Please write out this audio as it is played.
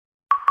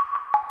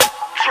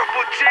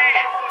Triple G,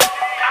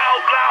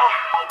 outlaw,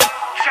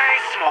 chain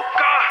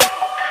smoker.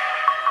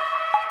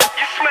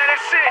 You smell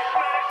that shit?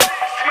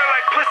 Smell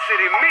like pussy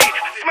to me.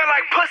 Smell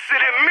like pussy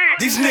to me.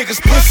 These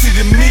niggas pussy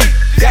to me.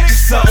 That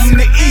is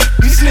something to eat.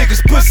 These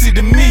niggas pussy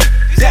to me.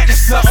 That is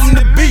something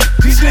to beat.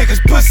 These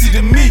niggas pussy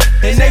to me.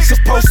 And they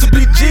supposed to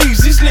be G's.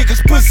 These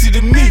niggas pussy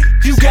to me.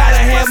 You gotta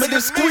hammer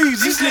and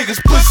squeeze. These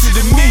niggas pussy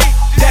to me.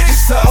 That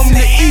is something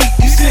to eat.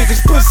 These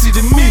niggas pussy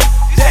to me.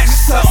 That is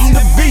something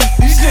to beat.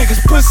 These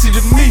niggas pussy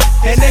to me.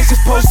 And they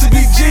supposed to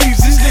be G's.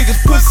 These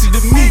niggas pussy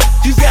to me.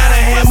 You gotta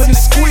hammer and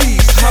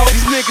squeeze. Ho.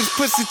 These niggas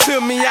pussy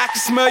to me. I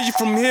can smell you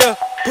from here.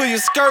 Pull your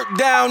skirt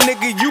down,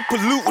 nigga, you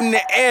polluting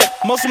the air.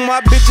 Most of my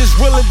bitches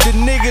realer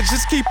than niggas,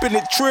 just keeping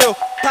it trill.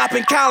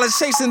 Popping collars,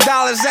 chasing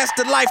dollars, that's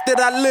the life that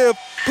I live.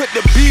 Put the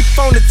beef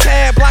on the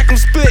tab like I'm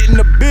splitting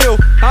the bill.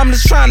 I'm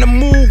just trying to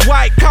move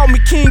white, call me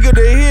king of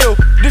the hill.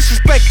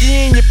 Disrespect you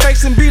in your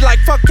face and be like,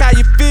 fuck how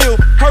you feel.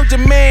 Heard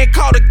your man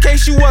call the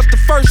case, you was the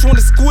first one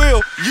to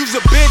squeal. You's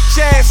a bitch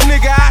ass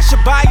nigga, I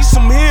should buy you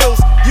some heels.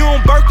 You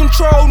on birth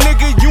control,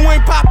 nigga, you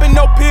ain't popping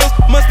no pills.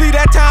 Must be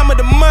that time of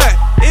the month,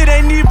 it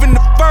ain't even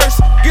the first.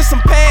 Get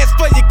some pads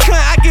for your cunt,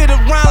 I get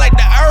around like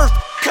the earth.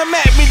 Come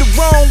at me the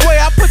wrong way,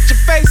 I put your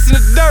face in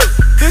the dirt.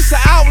 This an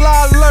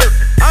outlaw alert,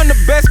 I'm the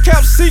best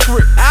kept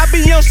secret. I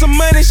be on some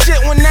money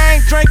shit when I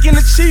ain't drinking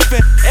or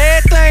cheapin'.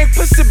 Everything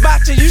pussy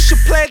about you, you should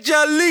pledge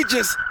your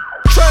allegiance.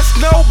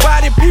 Trust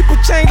nobody, people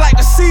change like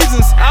the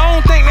seasons. I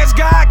don't think that's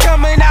God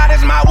coming out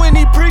as my when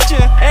he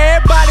preaching.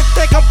 Everybody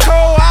think I'm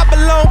cold, I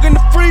belong in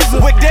the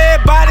freezer. With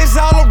dead bodies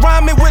all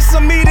around me with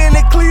some meat in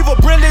the cleaver.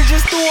 Brenda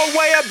just threw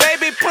away a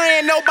baby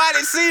praying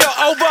nobody see her.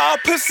 Over a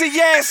pussy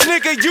ass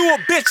nigga, you a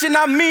bitch and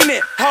I mean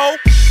it, ho.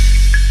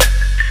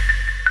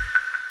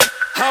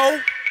 Ho.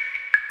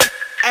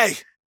 Ay.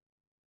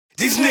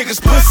 These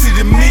niggas pussy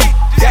to me,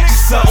 that is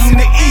something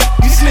to eat.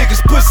 These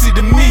niggas pussy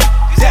to me,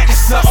 that is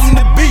something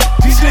to beat.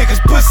 These niggas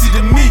pussy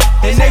to me,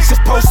 and they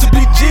supposed to be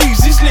G's.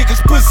 These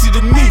niggas pussy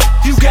to me,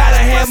 you gotta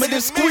hammer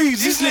and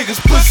squeeze. These niggas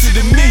pussy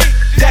to me,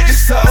 that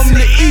is something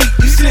to eat.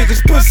 These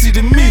niggas pussy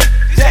to me,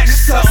 that is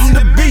something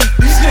to beat.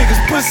 These niggas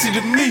pussy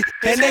to me,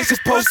 and they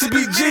supposed to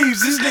be G's.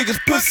 These niggas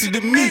pussy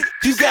to me,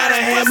 you gotta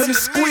hammer and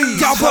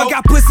squeeze. Y'all boy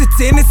got pussy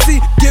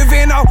tendency,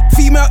 giving off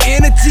female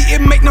energy.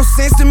 It make no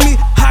sense to me.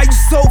 How you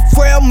so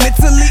frail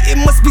mentally? It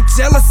must be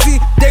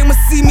jealousy. They must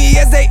see me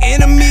as they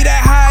enemy.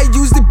 That how I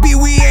used to be.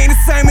 We ain't the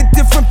same, a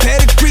different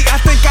pedigree. I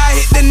think I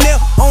hit the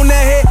nail on the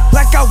head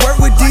like I work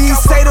with these.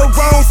 Say the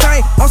wrong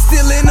thing, I'm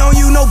still in on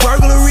you. No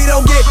burglary.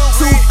 Don't get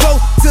too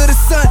close to the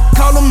sun.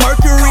 Call them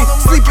Mercury.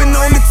 Sleeping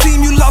on the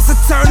team, you lost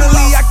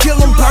eternally. I kill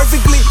them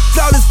perfectly.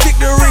 Flawless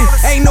victory.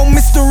 Ain't no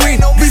mystery.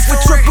 Beef for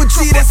Triple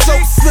G, that's so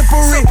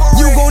slippery.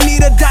 You gon'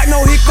 need a doc,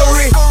 no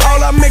hickory.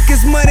 All I make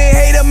is money,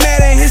 hate a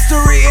mad in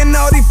history. And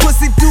all these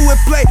pussy do it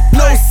play.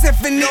 No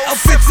symphony,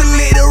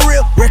 officially the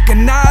real.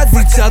 Recognize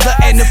each other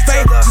and the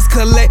fake. Just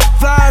collect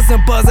flies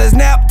and buzzers.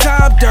 Nap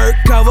time, dirt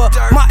cover.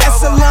 My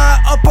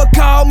echelon upper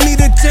call me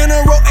the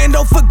general. And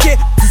don't forget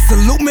to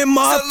salute me,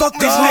 motherfucker.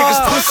 These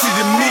niggas pussy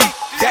to me,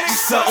 that is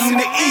something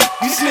to eat.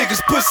 These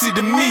niggas pussy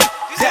to me,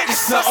 that is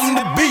something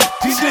to beat.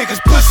 These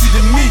niggas pussy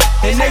to me,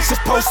 and they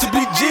supposed to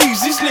be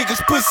G's. These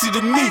niggas pussy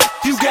to me,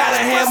 you gotta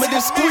hammer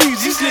and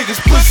squeeze. These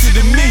niggas pussy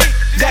to me,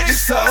 that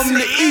is something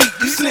to eat.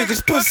 These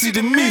niggas pussy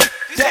to me,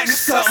 that is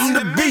something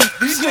to beat.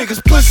 These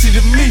niggas pussy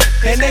to me,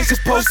 and they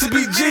supposed to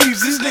be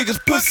G's. These niggas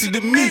pussy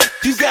to me,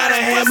 you gotta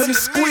hammer and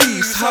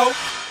squeeze, ho.